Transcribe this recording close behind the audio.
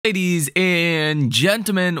Ladies and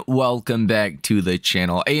gentlemen, welcome back to the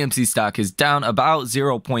channel. AMC stock is down about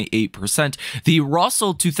 0.8%. The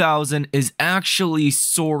Russell 2000 is actually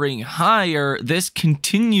soaring higher. This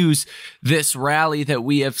continues this rally that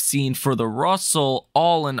we have seen for the Russell.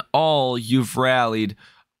 All in all, you've rallied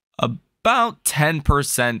about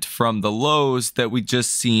 10% from the lows that we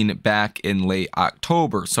just seen back in late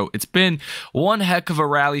October. So it's been one heck of a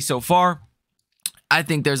rally so far. I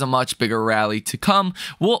think there's a much bigger rally to come.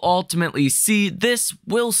 We'll ultimately see. This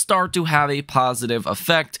will start to have a positive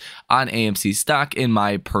effect on AMC stock, in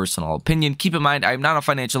my personal opinion. Keep in mind, I am not a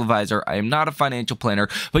financial advisor. I am not a financial planner.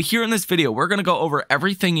 But here in this video, we're going to go over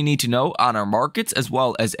everything you need to know on our markets as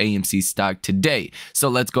well as AMC stock today. So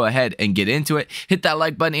let's go ahead and get into it. Hit that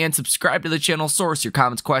like button and subscribe to the channel. Source your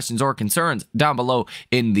comments, questions, or concerns down below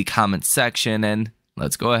in the comments section, and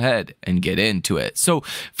let's go ahead and get into it. So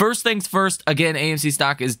first things first, again, AMC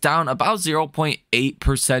stock is down about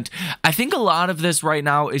 0.8%. I think a lot of this right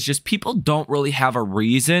now is just people don't really have a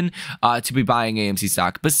reason to be buying AMC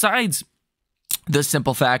stock. Besides the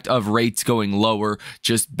simple fact of rates going lower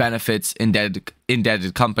just benefits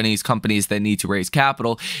indebted companies that need to raise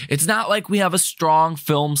capital. It's not like we have a strong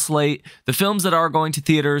film slate. The films that are going to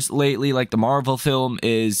theaters lately, like the Marvel film,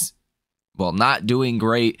 is, well, not doing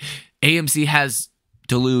great. AMC has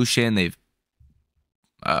dilution. They've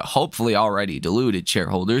hopefully already diluted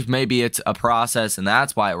shareholders. Maybe it's a process and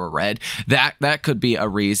that's why we're red. That could be a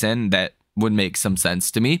reason that would make some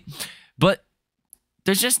sense to me. But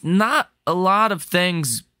there's just not a lot of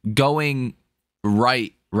things going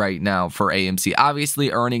right now for AMC.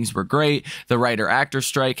 Obviously, earnings were great. The writer-actor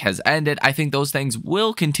strike has ended. I think those things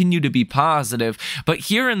will continue to be positive. But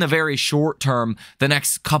here in the very short term, the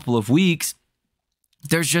next couple of weeks,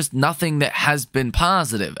 there's just nothing that has been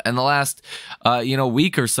positive. And the last,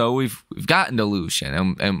 week or so, we've gotten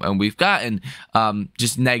dilution and we've gotten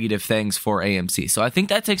just negative things for AMC. So I think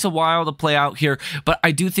that takes a while to play out here, but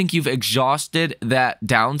I do think you've exhausted that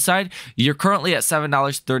downside. You're currently at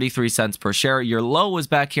 $7.33 per share. Your low was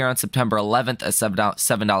back here on September 11th at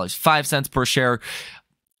 $7.05 per share.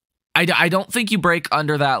 I don't think you break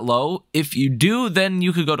under that low. If you do, then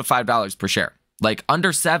you could go to $5 per share. Like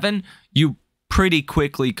under 7, you pretty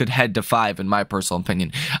quickly could head to 5, in my personal opinion.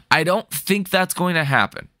 I don't think that's going to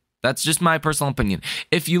happen. That's just my personal opinion.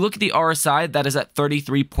 If you look at the RSI, that is at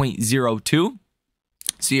 33.02.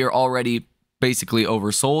 So you're already basically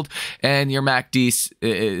oversold, and your MACD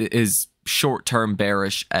is short-term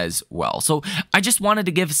bearish as well. So I just wanted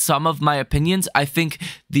to give some of my opinions. I think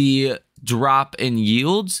the drop in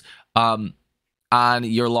yields on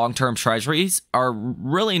your long-term treasuries are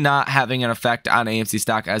really not having an effect on AMC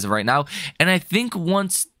stock as of right now. And I think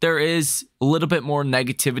once there is a little bit more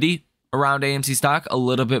negativity around AMC stock, a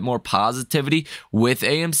little bit more positivity with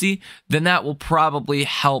AMC, then that will probably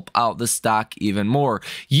help out the stock even more.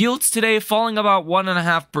 Yields today falling about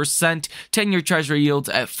 1.5%. 10-year treasury yields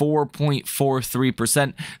at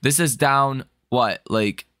 4.43%. This is down, what,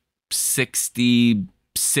 like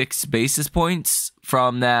 66 basis points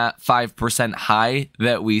from that 5% high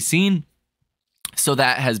that we've seen. So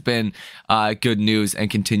that has been good news and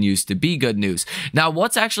continues to be good news. Now,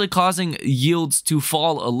 what's actually causing yields to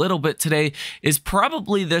fall a little bit today is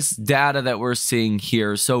probably this data that we're seeing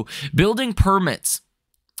here. So building permits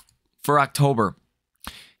for October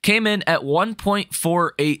came in at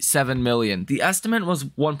 1.487 million. The estimate was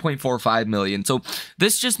 1.45 million. So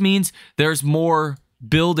this just means there's more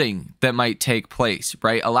building that might take place,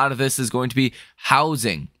 right? A lot of this is going to be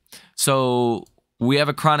housing. So we have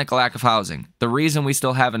a chronic lack of housing. The reason we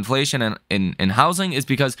still have inflation in housing is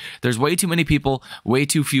because there's way too many people, way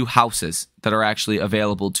too few houses that are actually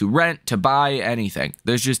available to rent, to buy, anything.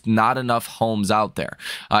 There's just not enough homes out there.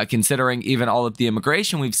 Considering even all of the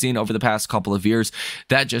immigration we've seen over the past couple of years,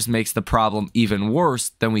 that just makes the problem even worse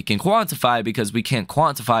than we can quantify, because we can't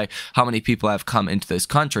quantify how many people have come into this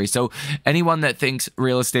country. So anyone that thinks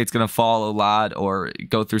real estate's going to fall a lot or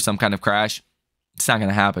go through some kind of crash, it's not going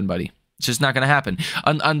to happen, buddy. It's just not going to happen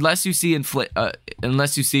unless you see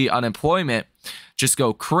unemployment just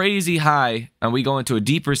go crazy high and we go into a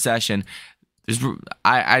deep recession.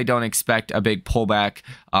 I don't expect a big pullback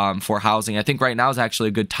for housing. I think right now is actually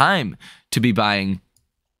a good time to be buying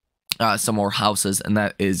some more houses, and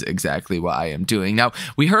that is exactly what I am doing. Now,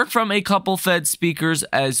 we heard from a couple Fed speakers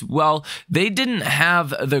as well. They didn't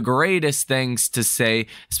have the greatest things to say,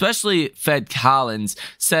 especially Fed Collins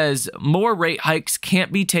says more rate hikes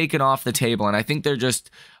can't be taken off the table, and I think they're just,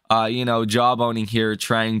 jawboning here,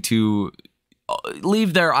 trying to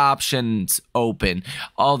leave their options open,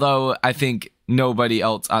 although I think nobody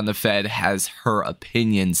else on the Fed has her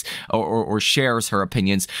opinions or shares her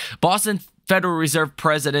opinions. Boston Federal Reserve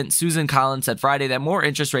President Susan Collins said Friday that more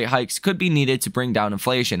interest rate hikes could be needed to bring down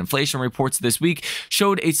inflation. Inflation reports this week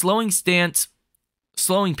showed a slowing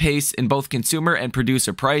pace in both consumer and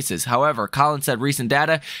producer prices. However, Collins said recent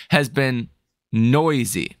data has been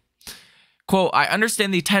noisy. Quote, I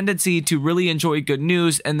understand the tendency to really enjoy good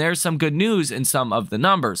news, and there's some good news in some of the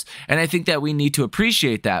numbers, and I think that we need to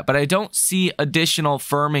appreciate that, but I don't see additional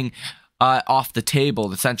firming off the table,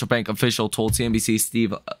 the central bank official told CNBC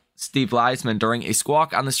Steve Leisman during a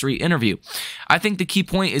Squawk on the Street interview. I think the key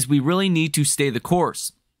point is we really need to stay the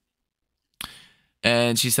course.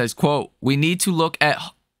 And she says, quote, we need to look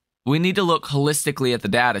holistically at the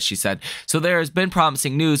data, she said. So there has been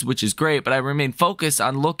promising news, which is great, but I remain focused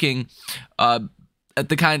on looking at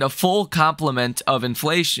the kind of full complement of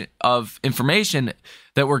information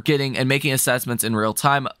that we're getting and making assessments in real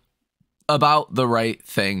time about the right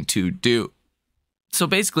thing to do. So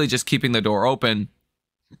basically just keeping the door open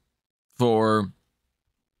for,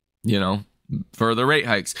 further rate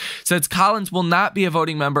hikes. Says Collins will not be a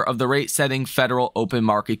voting member of the rate-setting Federal Open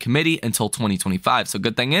Market Committee until 2025. So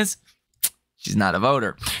good thing is, she's not a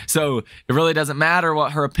voter. So it really doesn't matter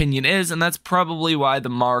what her opinion is, and that's probably why the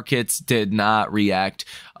markets did not react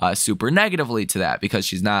super negatively to that, because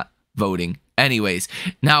she's not voting anyways.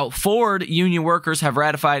 Now, Ford union workers have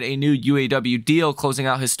ratified a new UAW deal, closing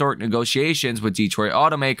out historic negotiations with Detroit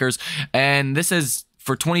automakers, and this is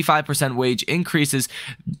for 25% wage increases.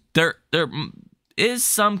 There is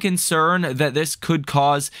some concern that this could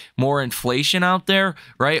cause more inflation out there,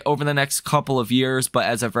 right, over the next couple of years, but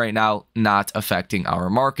as of right now, not affecting our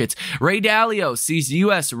markets. Ray Dalio sees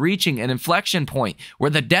U.S. reaching an inflection point where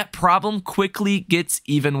the debt problem quickly gets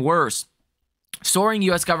even worse. Soaring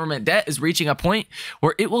U.S. government debt is reaching a point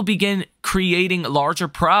where it will begin creating larger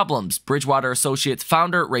problems, Bridgewater Associates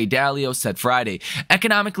founder Ray Dalio said Friday.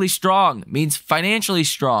 Economically strong means financially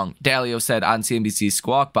strong, Dalio said on CNBC's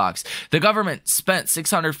Squawk Box. The government spent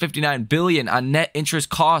 $659 billion on net interest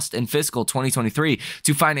cost in fiscal 2023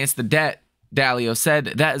 to finance the debt, Dalio said.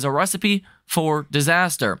 That is a recipe for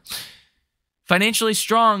disaster. Financially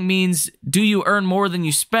strong means, do you earn more than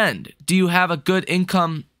you spend? Do you have a good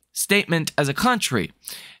income statement as a country?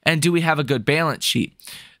 And do we have a good balance sheet?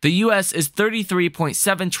 The U.S. is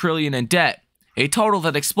 $33.7 trillion in debt, a total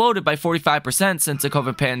that exploded by 45% since the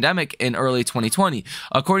COVID pandemic in early 2020,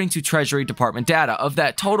 according to Treasury Department data. Of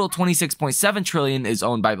that total, $26.7 trillion is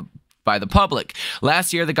owned by the public.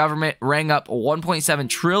 Last year, the government rang up a $1.7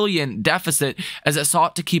 trillion deficit as it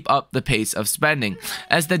sought to keep up the pace of spending.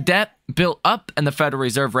 As the debt built up and the Federal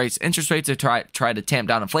Reserve raised interest rates to try to tamp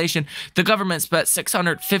down inflation, the government spent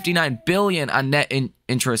 $659 billion on net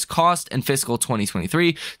interest cost in fiscal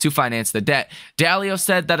 2023 to finance the debt. Dalio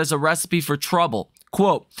said that is a recipe for trouble.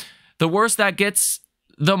 Quote, the worse that gets,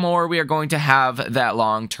 the more we are going to have that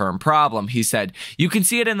long-term problem, he said. You can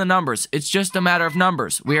see it in the numbers. It's just a matter of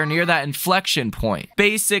numbers. We are near that inflection point.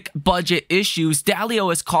 Basic budget issues. Dalio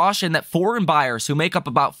has cautioned that foreign buyers, who make up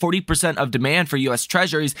about 40% of demand for U.S.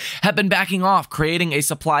 treasuries, have been backing off, creating a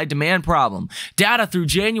supply-demand problem. Data through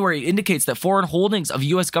January indicates that foreign holdings of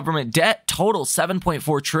U.S. government debt total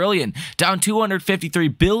 $7.4 trillion, down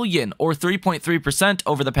 $253 billion, or 3.3%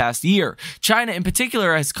 over the past year. China, in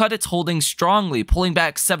particular, has cut its holdings strongly, pulling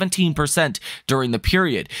back 17% during the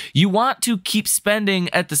period. You want to keep spending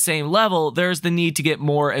at the same level, there's the need to get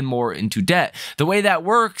more and more into debt. The way that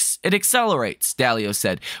works, it accelerates, Dalio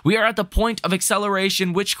said. We are at the point of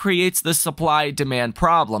acceleration, which creates the supply-demand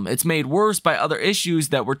problem. It's made worse by other issues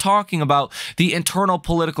that we're talking about, the internal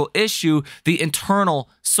political issue, the internal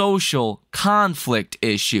social conflict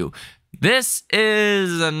issue. This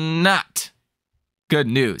is not good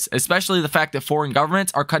news, especially the fact that foreign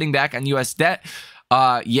governments are cutting back on U.S. debt.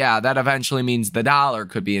 Yeah, that eventually means the dollar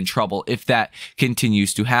could be in trouble if that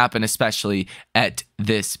continues to happen, especially at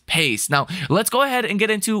this pace. Now, let's go ahead and get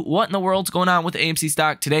into what in the world's going on with AMC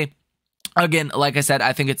stock today. Again, like I said,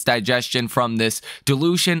 I think it's digestion from this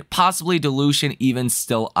dilution, possibly dilution even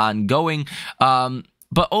still ongoing.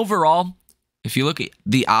 But overall, if you look at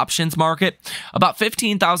the options market, about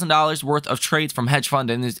 $15,000 worth of trades from hedge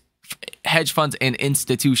funds and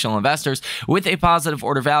institutional investors with a positive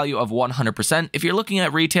order value of 100%. If you're looking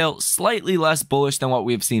at retail, slightly less bullish than what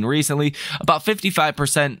we've seen recently, about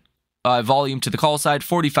 55% volume to the call side,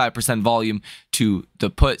 45% volume to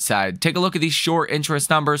the put side. Take a look at these short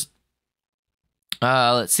interest numbers.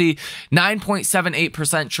 Let's see,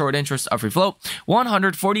 9.78% short interest of free float,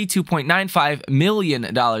 $142.95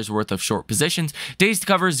 million worth of short positions, days to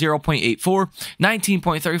cover 0.84,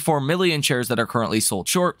 19.34 million shares that are currently sold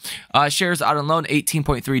short, shares out on loan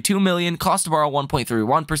 18.32 million, cost to borrow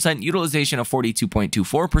 1.31%, utilization of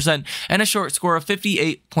 42.24%, and a short score of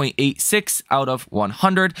 58.86 out of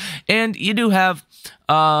 100. And you do have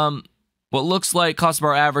what looks like cost to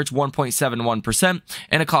borrow average 1.71%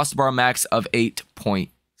 and a cost to borrow max of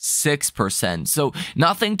 8.6%. So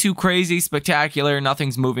nothing too crazy, spectacular.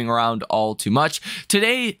 Nothing's moving around all too much.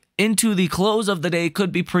 Today, into the close of the day,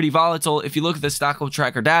 could be pretty volatile. If you look at the stock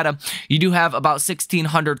tracker data, you do have about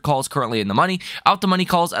 1,600 calls currently in the money. Out the money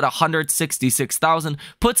calls at 166,000.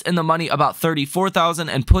 Puts in the money about 34,000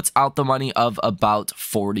 and puts out the money of about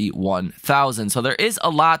 41,000. So there is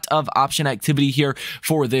a lot of option activity here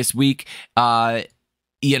for this week.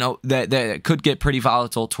 You know, that could get pretty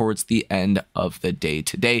volatile towards the end of the day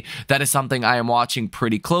today. That is something I am watching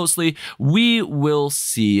pretty closely. We will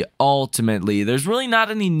see ultimately. There's really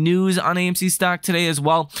not any news on AMC stock today as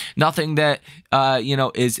well. Nothing that, you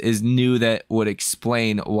know, is new that would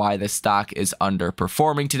explain why the stock is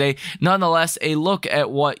underperforming today. Nonetheless, a look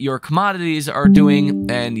at what your commodities are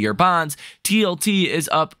doing and your bonds. TLT is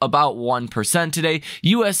up about 1% today.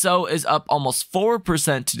 USO is up almost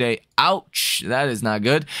 4% today. Ouch, that is not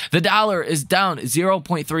good. The dollar is down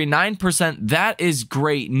 0.39%. That is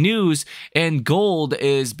great news. And gold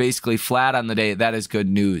is basically flat on the day. That is good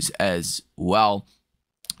news as well.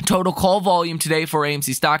 Total call volume today for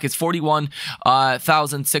AMC stock is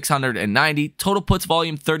 41,690. Total puts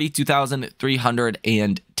volume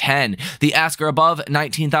 32,310. The ask or above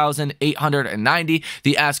 19,890.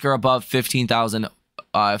 The ask or above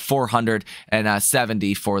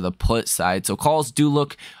 15,470 for the put side. So calls do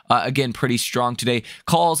look again pretty strong today.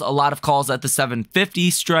 Calls, a lot of calls at the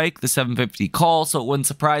 750 strike, the 750 call. So it wouldn't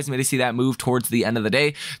surprise me to see that move towards the end of the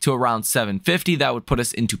day to around 750. That would put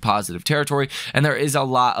us into positive territory. And there is a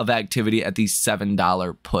lot of activity at the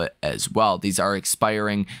 $7 put as well. These are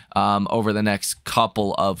expiring over the next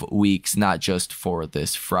couple of weeks, not just for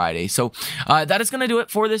this Friday. So that is going to do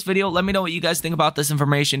it for this video. Let me know what you guys think about this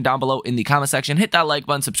information down below in the comment section. Hit that like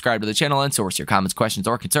button, subscribe to the channel, and source your comments, questions,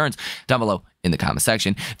 or concerns down below in the comment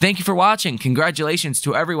section. Thank you for watching. Congratulations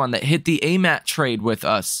to everyone that hit the AMAT trade with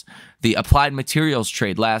us, the applied materials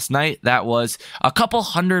trade last night. That was a couple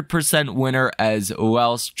 100% winner as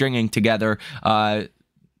well, stringing together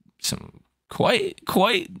some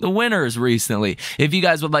quite the winners recently. If you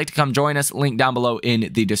guys would like to come join us, link down below in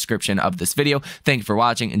the description of this video. Thank you for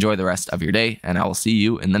watching. Enjoy the rest of your day, and I will see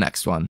you in the next one.